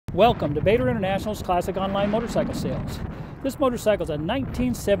Welcome to Bator International's Classic Online Motorcycle Sales. This motorcycle is a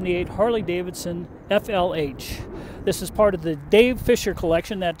 1978 Harley Davidson FLH. This is part of the Dave Fischer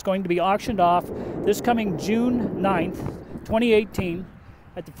Collection that's going to be auctioned off this coming June 9th, 2018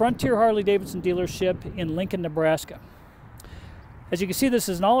 at the Frontier Harley Davidson dealership in Lincoln, Nebraska. As you can see, this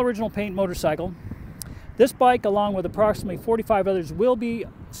is an all-original paint motorcycle. This bike, along with approximately 45 others, will be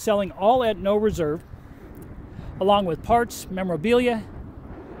selling all at no reserve, along with parts, memorabilia,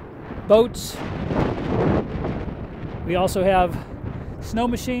 boats. We also have snow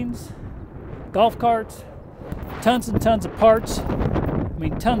machines, golf carts, tons and tons of parts. I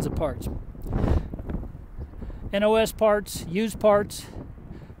mean, tons of parts. NOS parts, used parts,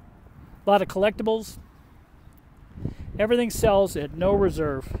 a lot of collectibles. Everything sells at no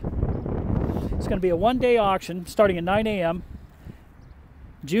reserve. It's going to be a one-day auction starting at 9 a.m.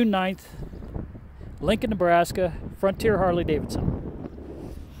 June 9th, Lincoln, Nebraska, Frontier Harley Davidson.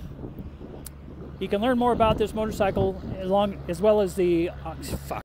 You can learn more about this motorcycle as well as the